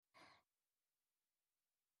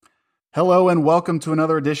Hello and welcome to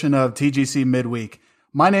another edition of TGC Midweek.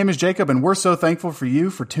 My name is Jacob and we're so thankful for you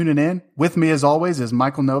for tuning in. With me as always is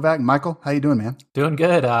Michael Novak. Michael, how you doing, man? Doing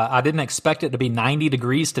good. I didn't expect it to be 90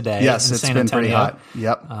 degrees today. Yes, in it's San been Antonio. pretty hot.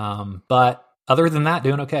 Yep. But other than that,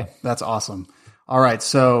 doing okay. That's awesome. All right,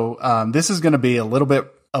 so this is going to be a little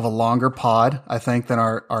bit of a longer pod, I think, than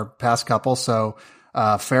our past couple. So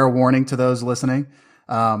fair warning to those listening.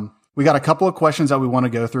 We got a couple of questions that we want to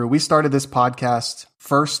go through. We started this podcast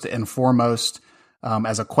first and foremost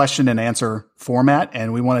as a question and answer format,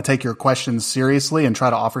 and we want to take your questions seriously and try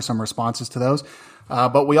to offer some responses to those.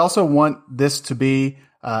 But we also want this to be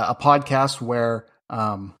a podcast where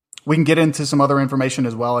we can get into some other information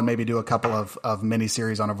as well and maybe do a couple of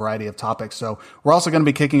mini-series on a variety of topics. So we're also going to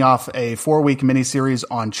be kicking off a 4-week mini-series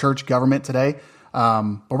on church government today.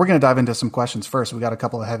 But we're going to dive into some questions first. We got a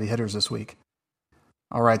couple of heavy hitters this week.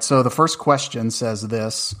 All right, so the first question says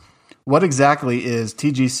this: what exactly is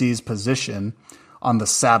TGC's position on the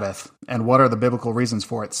Sabbath, and what are the biblical reasons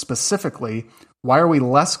for it? Specifically, why are we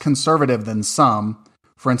less conservative than some,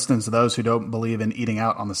 for instance, those who don't believe in eating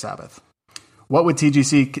out on the Sabbath? What would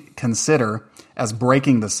TGC consider as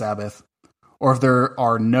breaking the Sabbath? Or if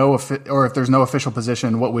there's no official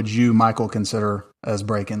position, what would you, Michael, consider as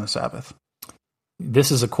breaking the Sabbath?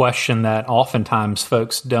 This is a question that oftentimes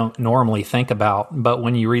folks don't normally think about, but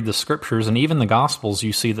when you read the scriptures and even the Gospels,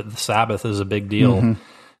 you see that the Sabbath is a big deal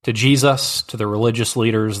to Jesus, to the religious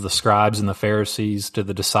leaders, the scribes and the Pharisees, to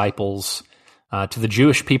the disciples, to the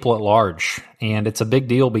Jewish people at large. And it's a big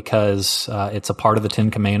deal because it's a part of the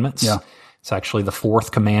Ten Commandments. Yeah. It's actually the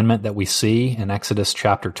fourth commandment that we see in Exodus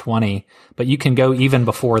chapter 20. But you can go even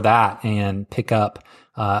before that and pick up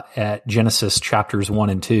at Genesis chapters 1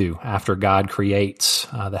 and 2, after God creates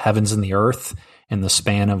the heavens and the earth in the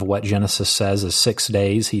span of what Genesis says is 6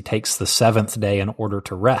 days. He takes the seventh day in order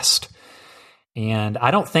to rest. And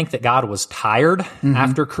I don't think that God was tired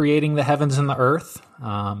after creating the heavens and the earth,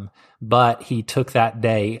 but he took that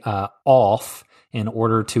day off in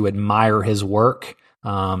order to admire his work,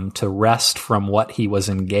 to rest from what he was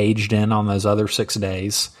engaged in on those other 6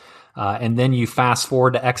 days. And then you fast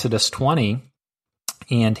forward to Exodus 20,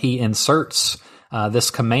 and he inserts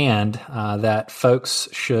this command that folks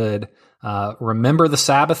should remember the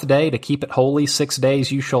Sabbath day to keep it holy. 6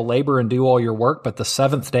 days you shall labor and do all your work, but the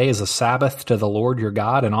seventh day is a Sabbath to the Lord your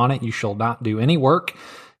God, and on it you shall not do any work.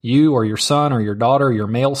 You or your son or your daughter, your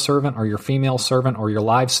male servant or your female servant, or your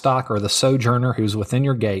livestock, or the sojourner who's within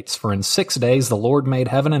your gates. For in 6 days the Lord made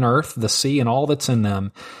heaven and earth, the sea and all that's in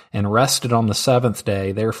them, and rested on the seventh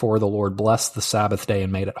day. Therefore the Lord blessed the Sabbath day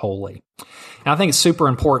and made it holy. And I think it's super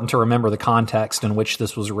important to remember the context in which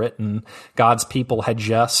this was written. God's people had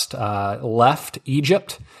just left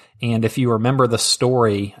Egypt. And if you remember the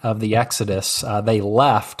story of the Exodus, they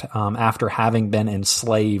left after having been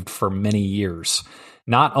enslaved for many years.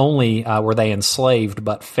 Not only were they enslaved,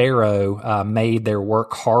 but Pharaoh made their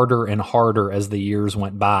work harder and harder as the years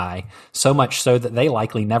went by, so much so that they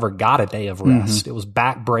likely never got a day of rest. It was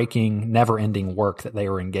backbreaking, never-ending work that they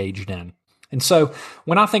were engaged in. And so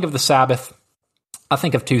when I think of the Sabbath, I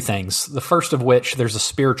think of two things. The first of which, there's a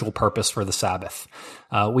spiritual purpose for the Sabbath.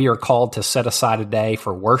 We are called to set aside a day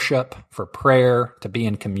for worship, for prayer, to be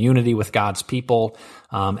in community with God's people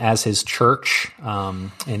as His church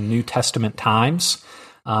in New Testament times.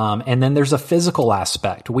 And then there's a physical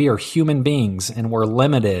aspect. We are human beings, and we're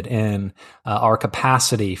limited in our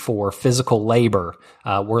capacity for physical labor.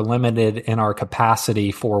 We're limited in our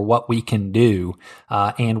capacity for what we can do.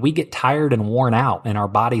 And we get tired and worn out, and our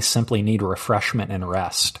bodies simply need refreshment and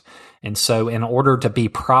rest. And so in order to be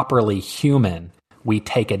properly human, we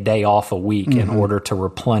take a day off a week in order to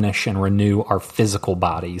replenish and renew our physical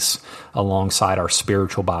bodies alongside our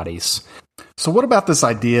spiritual bodies. So what about this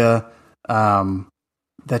idea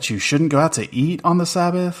that you shouldn't go out to eat on the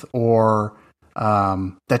Sabbath, or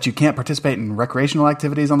that you can't participate in recreational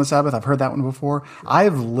activities on the Sabbath? I've heard that one before.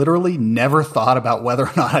 I've literally never thought about whether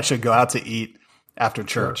or not I should go out to eat after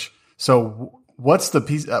church. Sure. So what's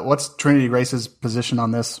Trinity Grace's position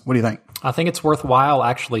on this? What do you think? I think it's worthwhile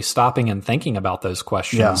actually stopping and thinking about those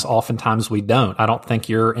questions. Yeah. Oftentimes we don't. I don't think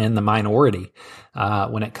you're in the minority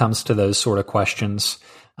when it comes to those sort of questions.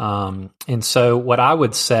 And so what I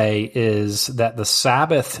would say is that the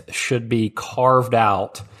Sabbath should be carved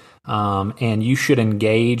out, and you should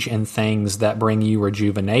engage in things that bring you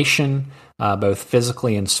rejuvenation, both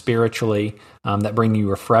physically and spiritually, that bring you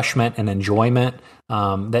refreshment and enjoyment,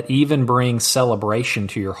 that even bring celebration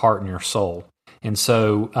to your heart and your soul. And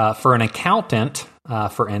so for an accountant,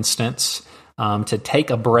 for instance, To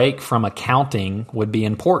take a break from accounting would be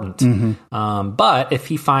important. But if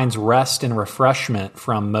he finds rest and refreshment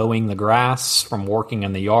from mowing the grass, from working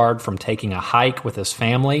in the yard, from taking a hike with his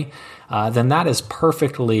family, then that is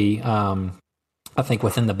perfectly, I think,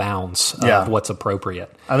 within the bounds of what's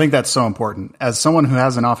appropriate. I think that's so important. As someone who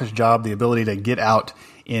has an office job, the ability to get out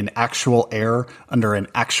in actual air under an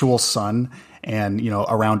actual sun and,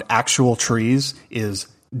 around actual trees is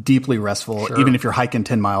deeply restful, even if you're hiking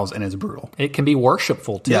 10 miles and it's brutal. It can be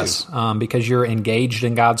worshipful too, yes. Because you're engaged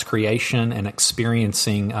in God's creation and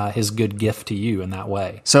experiencing his good gift to you in that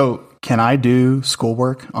way. So can I do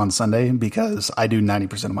schoolwork on Sunday? Because I do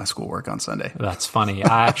 90% of my schoolwork on Sunday. That's funny.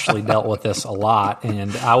 I actually dealt with this a lot,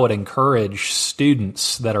 and I would encourage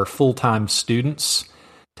students that are full-time students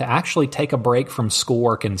to actually take a break from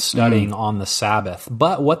schoolwork and studying on the Sabbath.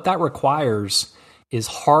 But what that requires is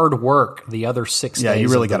hard work the other 6 days. Yeah, you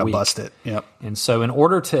really got to bust it. Yep. And so in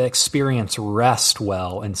order to experience rest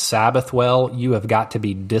well and Sabbath well, you have got to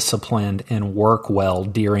be disciplined and work well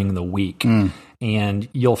during the week. And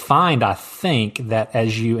you'll find, I think, that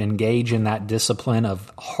as you engage in that discipline of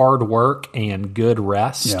hard work and good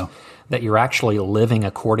rest, that you're actually living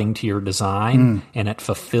according to your design, and it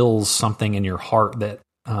fulfills something in your heart that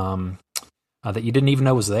that you didn't even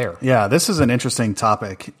know was there. Yeah, this is an interesting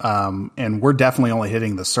topic, and we're definitely only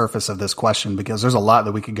hitting the surface of this question because there's a lot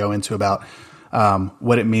that we could go into about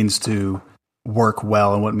what it means to work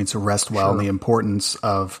well and what it means to rest well and the importance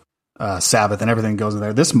of Sabbath and everything that goes in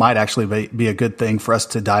there. This might actually be a good thing for us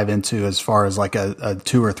to dive into as far as like a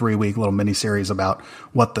 2 or 3 week little mini series about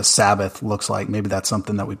what the Sabbath looks like. Maybe that's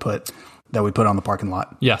something that we put on the parking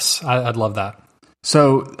lot. Yes, I'd love that.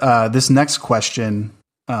 So this next question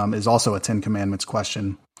is also a 10 Commandments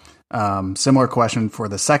question. Similar question for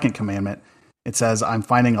the second commandment. It says, I'm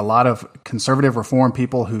finding a lot of conservative reform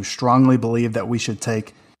people who strongly believe that we should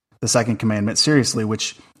take the second commandment seriously,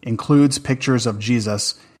 which includes pictures of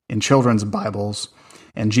Jesus in children's Bibles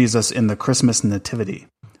and Jesus in the Christmas nativity.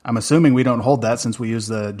 I'm assuming we don't hold that since we use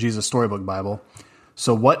the Jesus Storybook Bible.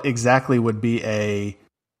 So what exactly would be a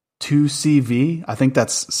 2CV? I think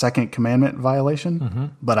that's second commandment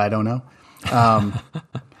violation, but I don't know.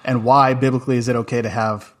 And why, biblically, is it okay to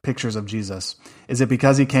have pictures of Jesus? Is it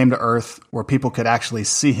because he came to earth where people could actually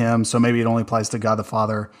see him, so maybe it only applies to God the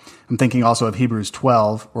Father? I'm thinking also of Hebrews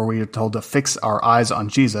 12, where we are told to fix our eyes on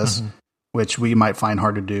Jesus, which we might find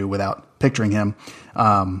hard to do without picturing him,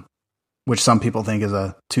 which some people think is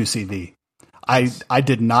a 2CV. I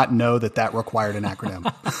did not know that required an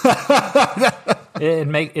acronym.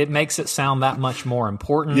 It makes it sound that much more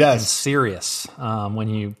important and serious when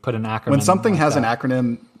you put an acronym. When something like has that. an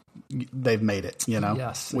acronym, they've made it,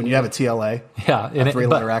 Yes. When you have a TLA, a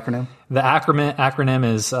 3-letter acronym. The acronym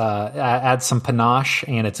is adds some panache,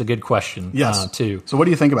 and it's a good question too. So what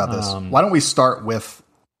do you think about this? Why don't we start with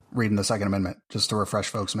reading the Second Amendment, just to refresh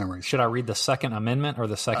folks' memories? Should I read the Second Amendment or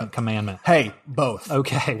the Second Commandment? Hey, both.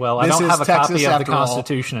 Okay, well, I don't have a copy of the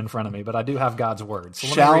Constitution in front of me, but I do have God's Word. So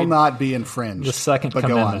shall not be infringed. The Second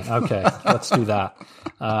Commandment. Okay, let's do that.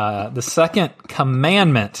 The Second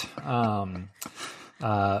Commandment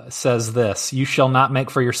says this: you shall not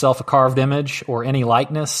make for yourself a carved image or any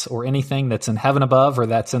likeness or anything that's in heaven above or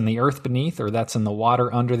that's in the earth beneath or that's in the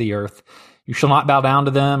water under the earth. You shall not bow down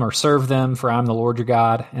to them or serve them, for I am the Lord your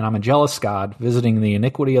God, and I'm a jealous God, visiting the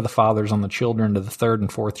iniquity of the fathers on the children to the 3rd and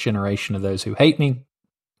 4th generation of those who hate me,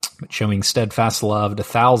 but showing steadfast love to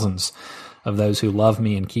thousands of those who love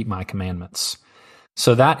me and keep my commandments.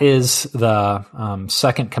 So that is the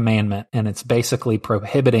second commandment, and it's basically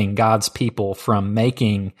prohibiting God's people from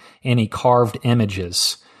making any carved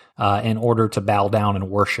images in order to bow down and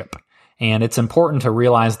worship. And it's important to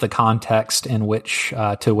realize the context in which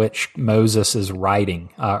to which Moses is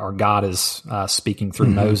writing, or God is speaking through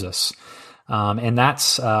Moses. And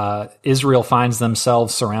that's Israel finds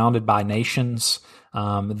themselves surrounded by nations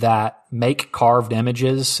that make carved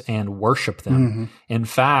images and worship them. In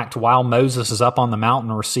fact, while Moses is up on the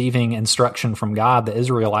mountain receiving instruction from God, the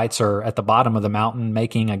Israelites are at the bottom of the mountain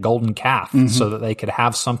making a golden calf so that they could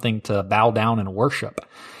have something to bow down and worship.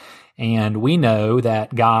 And we know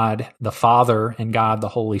that God the Father and God the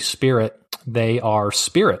Holy Spirit, they are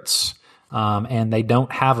spirits, and they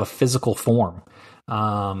don't have a physical form.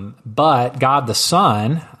 But God the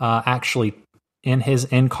Son actually, in his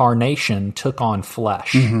incarnation, took on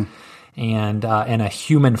flesh and in a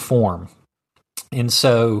human form. And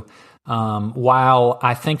so while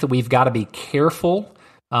I think that we've got to be careful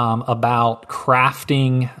about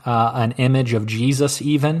crafting an image of Jesus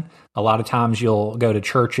even, a lot of times you'll go to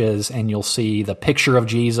churches and you'll see the picture of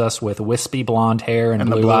Jesus with wispy blonde hair and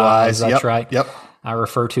blue eyes. That's right. Yep. I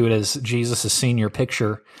refer to it as Jesus' senior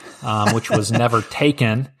picture, which was never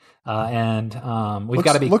taken. We've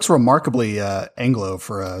got to be looks remarkably Anglo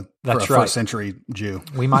for a first century Jew.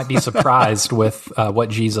 We might be surprised with what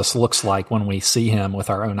Jesus looks like when we see him with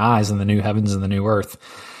our own eyes in the new heavens and the new earth.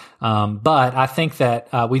 But I think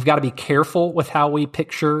that we've got to be careful with how we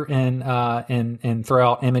picture and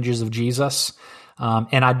throw out images of Jesus.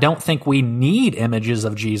 And I don't think we need images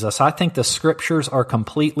of Jesus. I think the scriptures are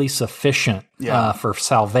completely sufficient for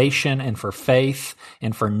salvation and for faith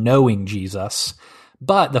and for knowing Jesus.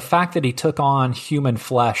 But the fact that he took on human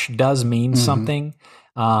flesh does mean something.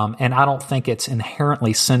 And I don't think it's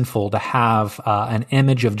inherently sinful to have an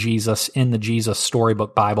image of Jesus in the Jesus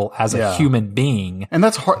Storybook Bible as a human being. And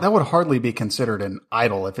that would hardly be considered an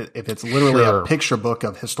idol if it's literally a picture book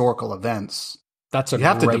of historical events. That's you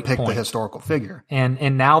have to depict the historical figure.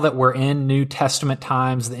 And now that we're in New Testament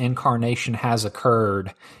times, the incarnation has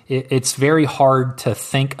occurred. It's very hard to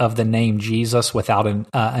think of the name Jesus without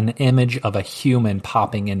an image of a human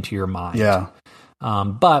popping into your mind. Yeah.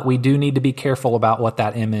 But we do need to be careful about what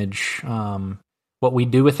that image, what we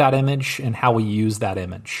do with that image and how we use that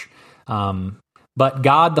image. But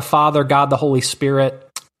God the Father, God the Holy Spirit,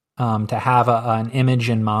 to have an image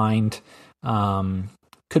in mind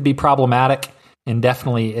could be problematic. And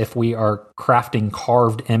definitely if we are crafting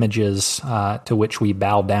carved images to which we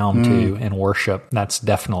bow down to and worship, that's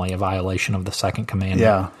definitely a violation of the second commandment.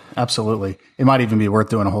 Yeah, absolutely. It might even be worth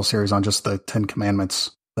doing a whole series on just the 10 Commandments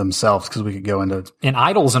themselves, because we could go into... And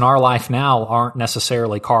idols in our life now aren't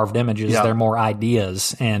necessarily carved images. They're more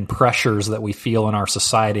ideas and pressures that we feel in our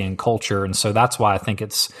society and culture. And so that's why I think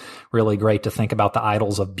it's really great to think about the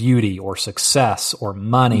idols of beauty or success or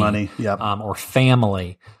money or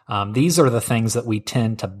family. These are the things that we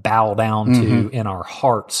tend to bow down to in our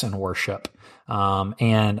hearts in worship.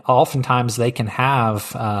 And oftentimes they can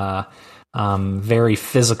have very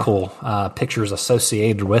physical pictures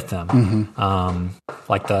associated with them,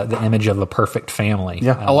 like the image of a perfect family.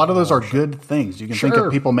 Yeah, a lot of those are good things. You can think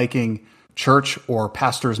of people making church or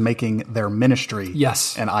pastors making their ministry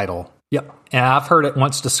an idol. Yep. And I've heard it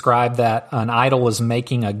once described that an idol is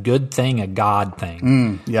making a good thing a God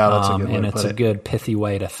thing. Yeah, that's a good way to put it. And it's a good, pithy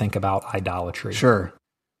way to think about idolatry. Sure.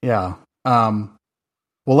 Yeah. Well,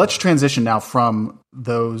 let's transition now from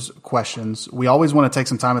those questions. We always want to take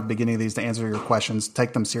some time at the beginning of these to answer your questions,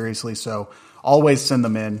 take them seriously. So always send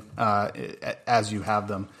them in as you have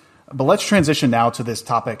them. But let's transition now to this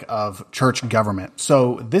topic of church government.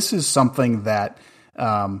 So this is something that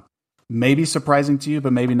may be surprising to you,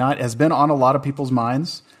 but maybe not. It has been on a lot of people's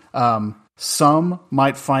minds. Some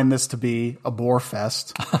might find this to be a bore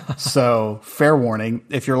fest. So fair warning,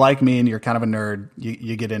 if you're like me and you're kind of a nerd,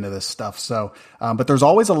 you get into this stuff. So, but there's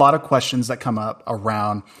always a lot of questions that come up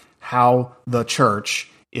around how the church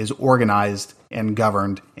is organized and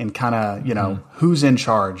governed and kind of, who's in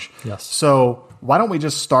charge. Yes. So why don't we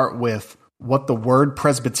just start with what the word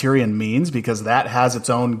Presbyterian means, because that has its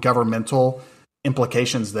own governmental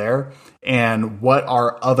implications there, and what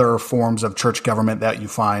are other forms of church government that you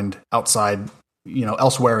find outside,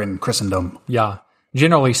 elsewhere in Christendom? Yeah.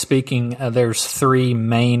 Generally speaking, there's three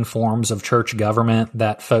main forms of church government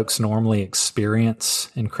that folks normally experience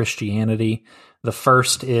in Christianity. The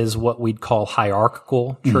first is what we'd call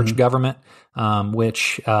hierarchical church government,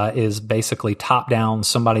 which is basically top-down.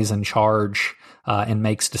 Somebody's in charge and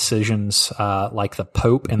makes decisions like the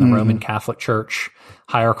Pope in the Roman Catholic Church.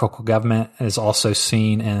 Hierarchical government is also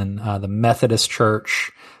seen in the Methodist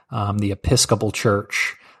Church, the Episcopal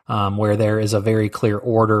Church, where there is a very clear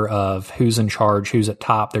order of who's in charge, who's at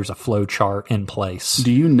top. There's a flow chart in place.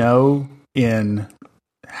 Do you know in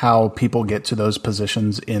how people get to those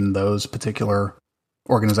positions in those particular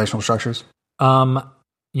organizational structures? Off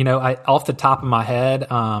the top of my head,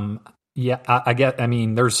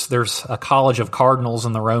 there's a college of cardinals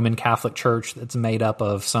in the Roman Catholic Church that's made up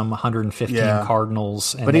of some 115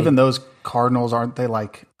 cardinals. And even those cardinals, aren't they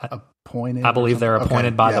appointed? I believe they're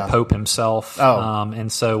appointed by the Pope himself.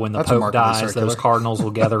 And so when the Pope dies, those cardinals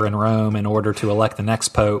will gather in Rome in order to elect the next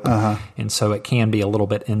Pope. And so it can be a little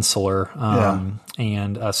bit insular.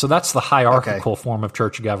 So that's the hierarchical form of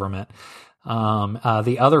church government.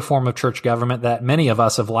 The other form of church government that many of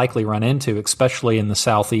us have likely run into, especially in the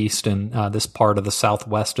Southeast and this part of the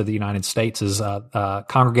Southwest of the United States, is a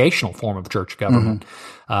congregational form of church government.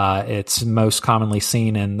 It's most commonly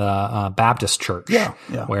seen in the Baptist church,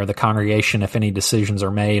 where the congregation, if any decisions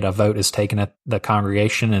are made, a vote is taken at the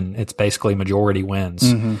congregation, and it's basically majority wins.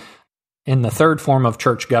 And the third form of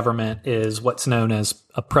church government is what's known as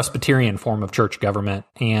a Presbyterian form of church government.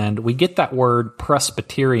 And we get that word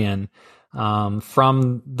Presbyterian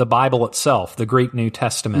from the Bible itself, the Greek New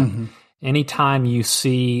Testament. anytime you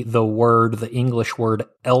see the English word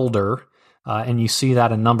elder, and you see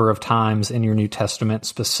that a number of times in your New Testament,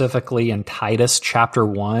 specifically in Titus chapter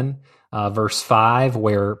 1, verse 5,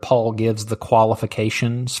 where Paul gives the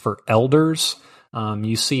qualifications for elders.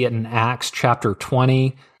 You see it in Acts chapter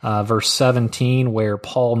 20, verse 17, where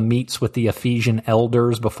Paul meets with the Ephesian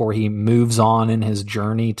elders before he moves on in his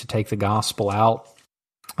journey to take the gospel out.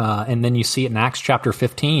 And then you see it in Acts chapter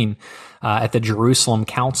 15 at the Jerusalem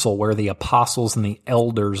Council, where the apostles and the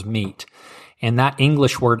elders meet. And that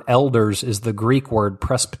English word elders is the Greek word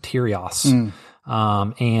presbyterios.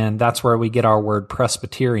 And that's where we get our word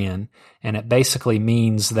Presbyterian. And it basically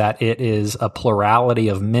means that it is a plurality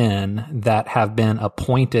of men that have been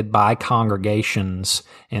appointed by congregations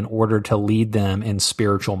in order to lead them in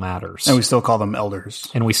spiritual matters. And we still call them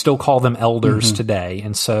elders. And we still call them elders today.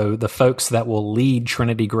 And so the folks that will lead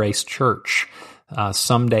Trinity Grace Church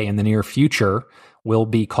someday in the near future will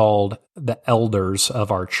be called the elders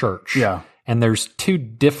of our church. Yeah. And there's two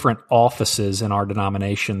different offices in our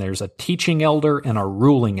denomination. There's a teaching elder and a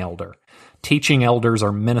ruling elder. Teaching elders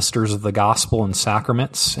are ministers of the gospel and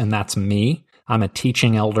sacraments, and that's me. I'm a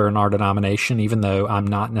teaching elder in our denomination, even though I'm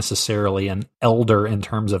not necessarily an elder in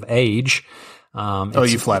terms of age.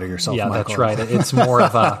 You flatter yourself, Yeah, Michael. that's right. It's more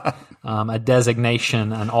of a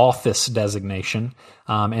designation, an office designation.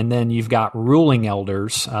 And then you've got ruling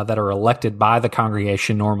elders that are elected by the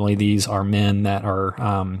congregation. Normally, these are men that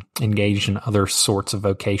are engaged in other sorts of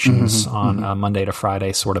vocations on a Monday to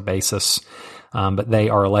Friday sort of basis. But they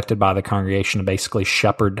are elected by the congregation to basically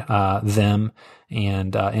shepherd them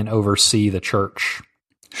and oversee the church.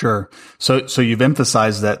 Sure. So you've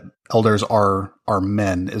emphasized that elders are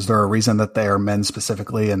men. Is there a reason that they are men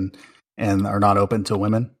specifically and are not open to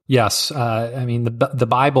women? Yes. I mean, the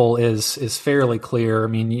Bible is fairly clear. I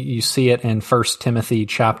mean, you see it in 1 Timothy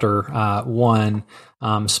chapter 1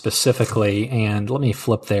 specifically. And let me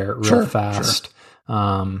flip there real fast.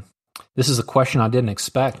 Sure. This is a question I didn't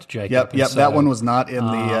expect, Jacob. Yep. So, that one was not in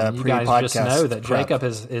the pre-podcast. You guys just know that prep. Jacob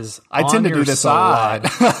is I on tend to your do this side,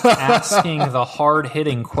 a lot. asking the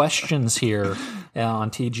hard-hitting questions here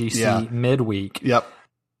on TGC midweek. Yep.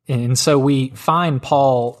 And so we find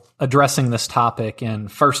Paul addressing this topic in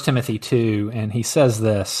 1 Timothy 2, and he says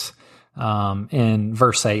this in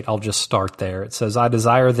verse 8. I'll just start there. It says, "I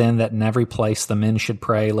desire then that in every place the men should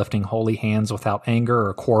pray, lifting holy hands without anger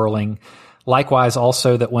or quarreling. Likewise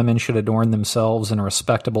also that women should adorn themselves in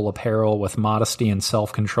respectable apparel with modesty and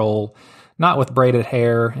self-control, not with braided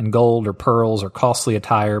hair and gold or pearls or costly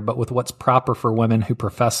attire, but with what's proper for women who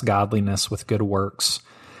profess godliness with good works.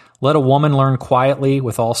 Let a woman learn quietly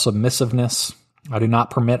with all submissiveness. I do not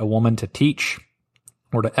permit a woman to teach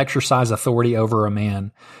or to exercise authority over a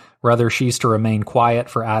man. Rather, she's to remain quiet,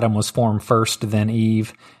 for Adam was formed first, then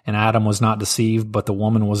Eve, and Adam was not deceived, but the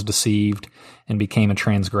woman was deceived and became a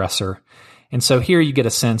transgressor." And so here you get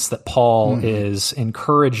a sense that Paul is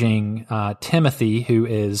encouraging Timothy, who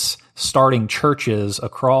is starting churches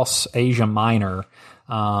across Asia Minor,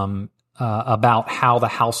 about how the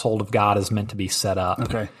household of God is meant to be set up.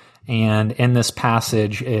 Okay. And in this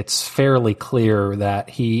passage, it's fairly clear that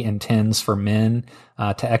he intends for men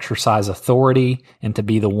to exercise authority and to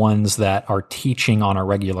be the ones that are teaching on a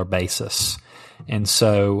regular basis. And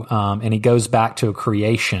so, and he goes back to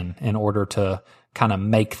creation in order to kind of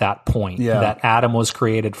make that point, that Adam was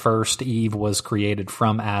created first, Eve was created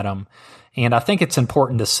from Adam. And I think it's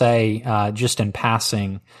important to say, just in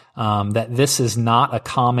passing, that this is not a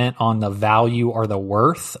comment on the value or the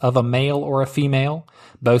worth of a male or a female.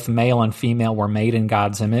 Both male and female were made in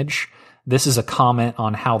God's image. This is a comment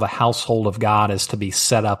on how the household of God is to be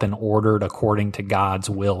set up and ordered according to God's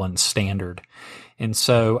will and standard. And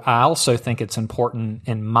so I also think it's important,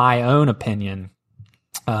 in my own opinion,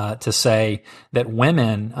 to say that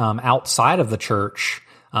women outside of the church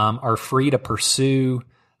are free to pursue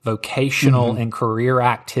vocational and career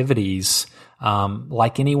activities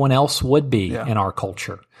like anyone else would be in our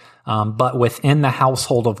culture. But within the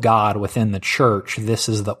household of God, within the church, this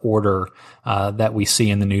is the order that we see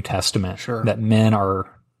in the New Testament, that men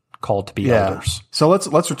are called to be elders. So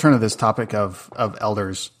let's return to this topic of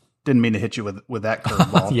elders. Didn't mean to hit you with that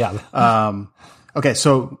curveball. Okay,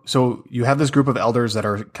 so you have this group of elders that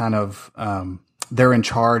are kind of they're in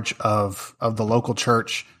charge of the local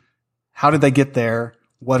church. How did they get there?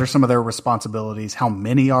 What are some of their responsibilities? How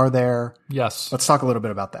many are there? Yes. Let's talk a little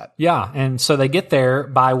bit about that. Yeah, and so they get there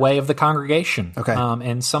by way of the congregation. Okay.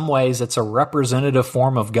 In some ways, it's a representative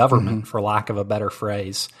form of government, for lack of a better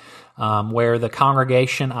phrase, where the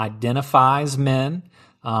congregation identifies men,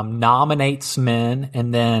 nominates men,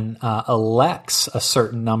 and then elects a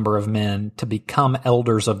certain number of men to become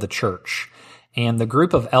elders of the church. And the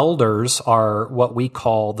group of elders are what we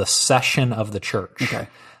call the session of the church. Okay.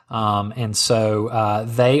 And so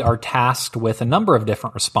they are tasked with a number of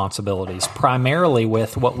different responsibilities, primarily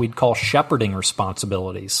with what we'd call shepherding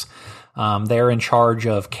responsibilities. They're in charge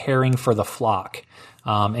of caring for the flock.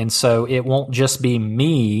 And so it won't just be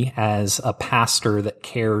me as a pastor that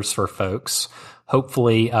cares for folks.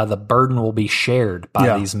 Hopefully, the burden will be shared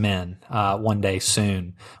by these men one day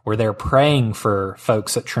soon, where they're praying for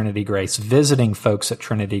folks at Trinity Grace, visiting folks at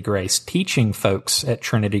Trinity Grace, teaching folks at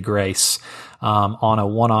Trinity Grace on a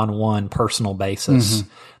one-on-one personal basis.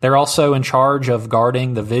 They're also in charge of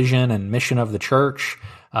guarding the vision and mission of the church.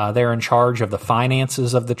 They're in charge of the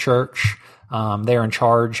finances of the church. They're in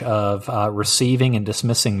charge of receiving and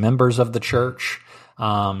dismissing members of the church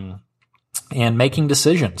and making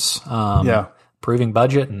decisions. Approving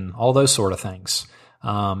budget and all those sort of things.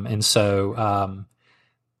 And so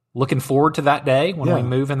looking forward to that day when we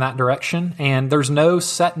move in that direction. And there's no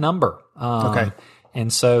set number.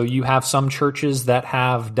 And so you have some churches that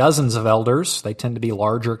have dozens of elders. They tend to be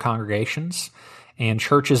larger congregations. And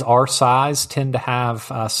churches our size tend to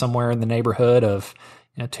have somewhere in the neighborhood of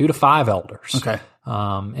 2 to 5 elders.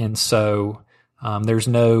 And so there's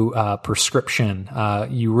no prescription.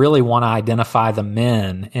 You really want to identify the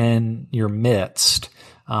men in your midst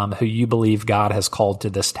who you believe God has called to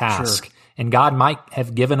this task. And God might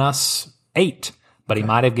have given us 8, but he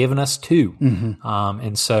might have given us 2.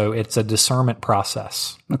 And so it's a discernment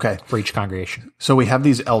process for each congregation. So we have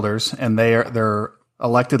these elders, and they're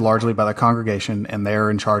elected largely by the congregation, and they're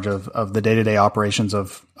in charge of the day-to-day operations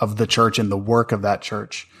of the church and the work of that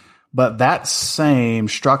church. But that same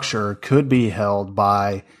structure could be held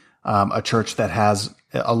by a church that has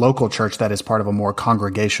a local church that is part of a more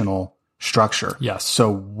congregational structure. Yes.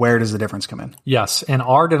 So where does the difference come in? Yes. In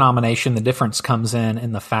our denomination, the difference comes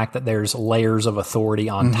in the fact that there's layers of authority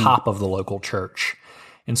on top of the local church.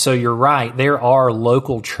 And so you're right. There are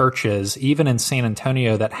local churches, even in San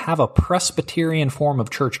Antonio, that have a Presbyterian form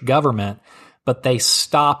of church government, but they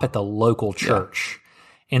stop at the local church.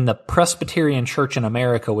 In the Presbyterian Church in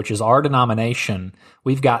America, which is our denomination,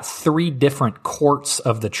 we've got 3 different courts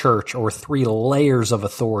of the church, or 3 layers of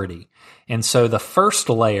authority. And so the first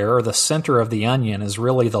layer, or the center of the onion, is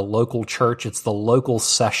really the local church. It's the local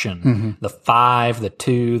session, the 5, the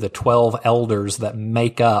 2, the 12 elders that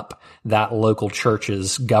make up that local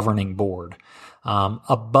church's governing board.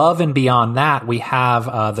 Above and beyond that, we have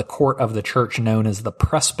the court of the church known as the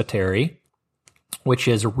presbytery, which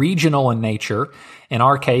is regional in nature. In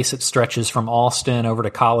our case, it stretches from Austin over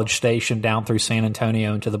to College Station down through San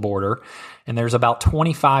Antonio and to the border. And there's about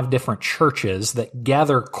 25 different churches that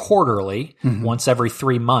gather quarterly, once every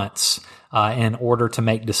 3 months, in order to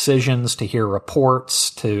make decisions, to hear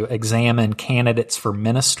reports, to examine candidates for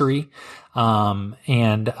ministry.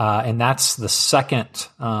 And that's the second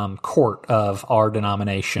court of our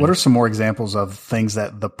denomination. What are some more examples of things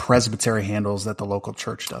that the presbytery handles that the local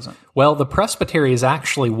church doesn't? Well, the presbytery is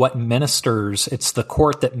actually what ministers, it's the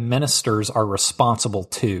court that ministers are responsible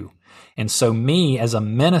to. And so me, as a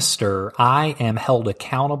minister, I am held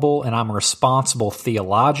accountable, and I'm responsible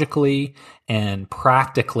theologically and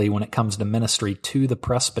practically when it comes to ministry to the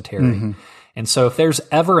presbytery. And so if there's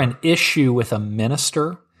ever an issue with a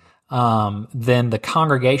minister, then the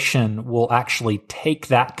congregation will actually take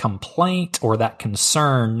that complaint or that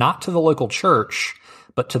concern not to the local church,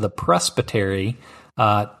 but to the presbytery,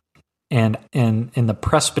 and the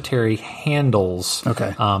presbytery handles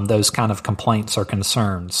those kind of complaints or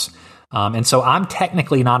concerns. And so I'm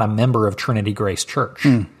technically not a member of Trinity Grace Church.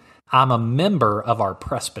 I'm a member of our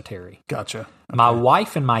presbytery. Gotcha. My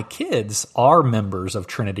wife and my kids are members of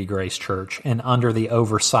Trinity Grace Church and under the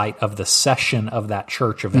oversight of the session of that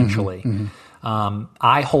church eventually.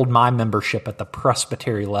 I hold my membership at the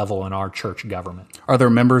presbytery level in our church government. Are there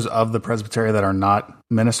members of the presbytery that are not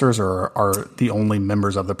ministers, or are the only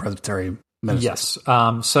members of the presbytery ministers?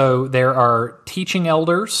 Yes. So there are teaching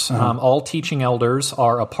elders. All teaching elders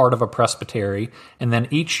are a part of a presbytery, and then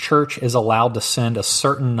each church is allowed to send a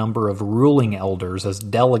certain number of ruling elders as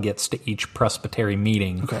delegates to each presbytery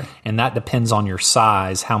meeting. And that depends on your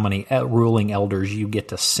size, how many ruling elders you get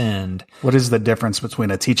to send. What is the difference between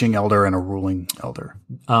a teaching elder and a ruling elder?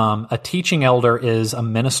 A teaching elder is a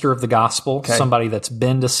minister of the gospel, somebody that's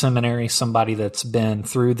been to seminary, somebody that's been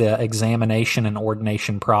through the examination and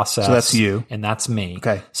ordination process. So that's you. And that's me.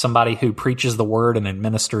 Somebody who preaches the word and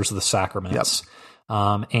administers the sacraments.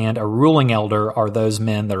 And a ruling elder are those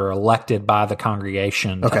men that are elected by the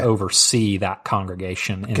congregation to oversee that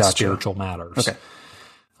congregation in spiritual matters.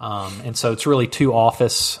 And so it's really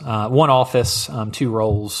one office, 2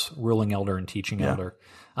 roles, ruling elder and teaching elder.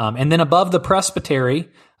 And then above the presbytery,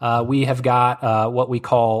 we have got what we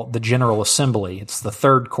call the General Assembly. It's the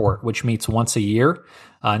third court, which meets once a year,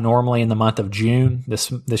 normally in the month of June.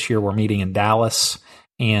 This year we're meeting in Dallas,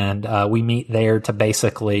 and we meet there to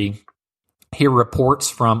basically hear reports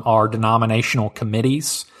from our denominational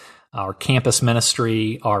committees, our campus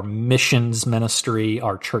ministry, our missions ministry,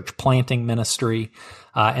 our church planting ministry.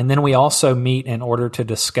 And then we also meet in order to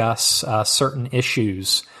discuss certain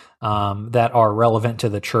issues that are relevant to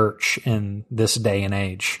the church in this day and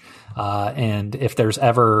age. And if there's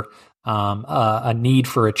ever a need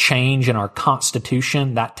for a change in our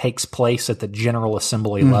Constitution, that takes place at the General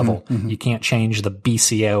Assembly level. You can't change the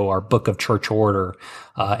BCO, our Book of Church Order,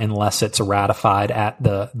 unless it's ratified at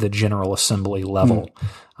the General Assembly level.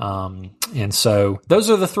 And so those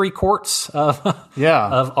are the three courts of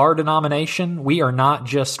our denomination. We are not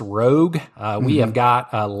just rogue. We have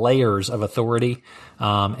got layers of authority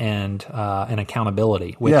and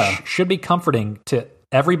accountability, which should be comforting to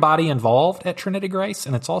everybody involved at Trinity Grace,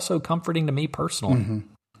 and it's also comforting to me personally.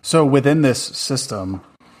 So within this system,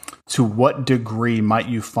 to what degree might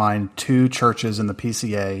you find two churches in the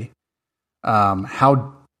PCA?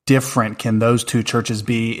 How different can those two churches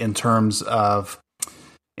be in terms of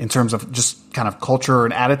just kind of culture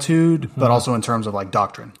and attitude, but also in terms of like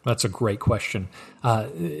doctrine? That's a great question.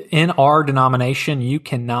 In our denomination, you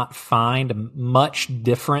cannot find much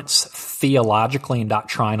difference theologically and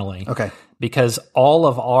doctrinally. Okay. Because all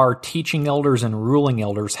of our teaching elders and ruling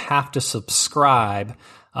elders have to subscribe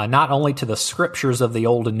not only to the scriptures of the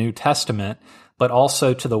Old and New Testament, but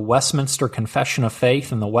also to the Westminster Confession of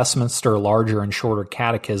Faith and the Westminster Larger and Shorter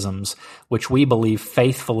Catechisms, which we believe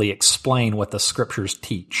faithfully explain what the scriptures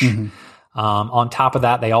teach. On top of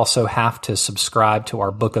that, they also have to subscribe to our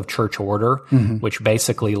Book of Church Order, which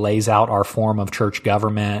basically lays out our form of church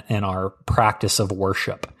government and our practice of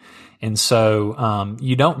worship. And so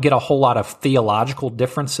you don't get a whole lot of theological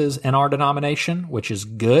differences in our denomination, which is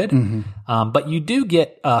good, but you do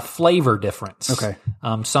get a flavor difference. Okay.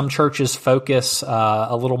 Some churches focus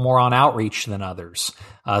a little more on outreach than others.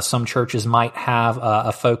 Some churches might have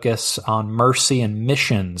a focus on mercy and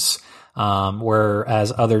missions,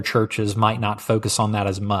 whereas other churches might not focus on that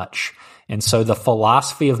as much. And so the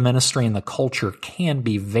philosophy of ministry and the culture can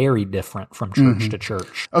be very different from church to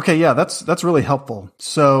church. Okay, yeah, that's really helpful.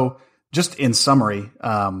 So just in summary,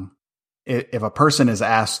 if a person is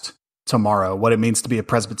asked tomorrow what it means to be a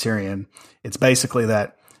Presbyterian, it's basically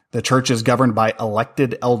that the church is governed by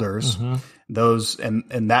elected elders. Those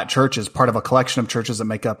and that church is part of a collection of churches that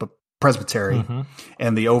make up a presbytery,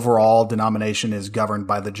 and the overall denomination is governed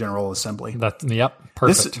by the General Assembly.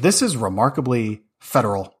 Perfect. This is remarkably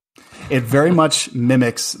federal. It very much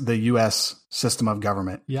mimics the U.S. system of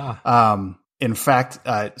government. In fact,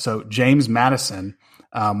 so James Madison,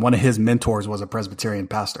 one of his mentors was a Presbyterian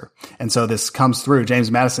pastor. And so this comes through,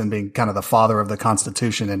 James Madison being kind of the father of the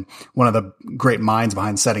Constitution and one of the great minds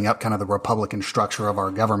behind setting up kind of the Republican structure of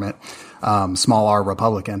our government, small r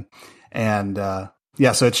Republican. And so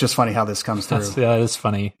it's just funny how this comes through. It's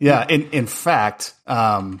funny. Yeah. In fact,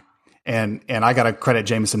 and I got to credit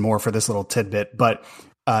Jameson more for this little tidbit, but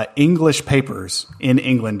English papers in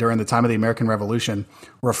England during the time of the American Revolution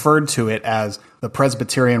referred to it as the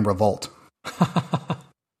Presbyterian Revolt.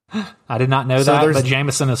 I did not know that, but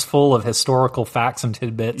Jameson is full of historical facts and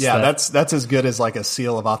tidbits. Yeah, that's as good as like a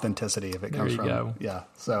seal of authenticity if it comes from. Go. Yeah.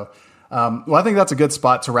 So, well, I think that's a good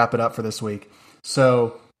spot to wrap it up for this week.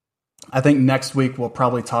 So, I think next week we'll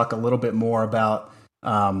probably talk a little bit more about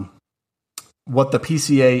what the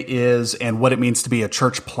PCA is and what it means to be a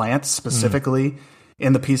church plant specifically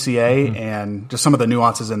in the PCA, and just some of the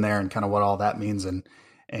nuances in there and kind of what all that means and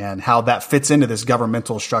how that fits into this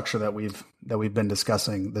governmental structure that we've been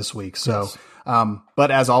discussing this week. So, but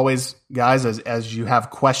as always, guys, as you have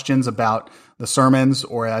questions about the sermons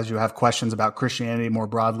or as you have questions about Christianity more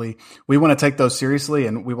broadly, we want to take those seriously,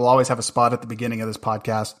 and we will always have a spot at the beginning of this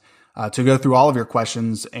podcast to go through all of your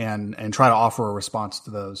questions and try to offer a response to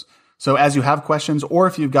those. So as you have questions, or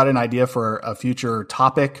if you've got an idea for a future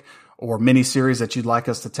topic or mini-series that you'd like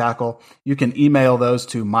us to tackle, you can email those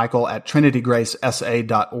to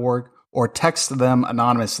michael@trinitygracesa.org or text them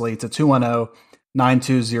anonymously to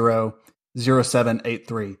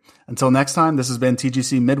 210-920-0783. Until next time, this has been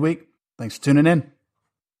TGC Midweek. Thanks for tuning in.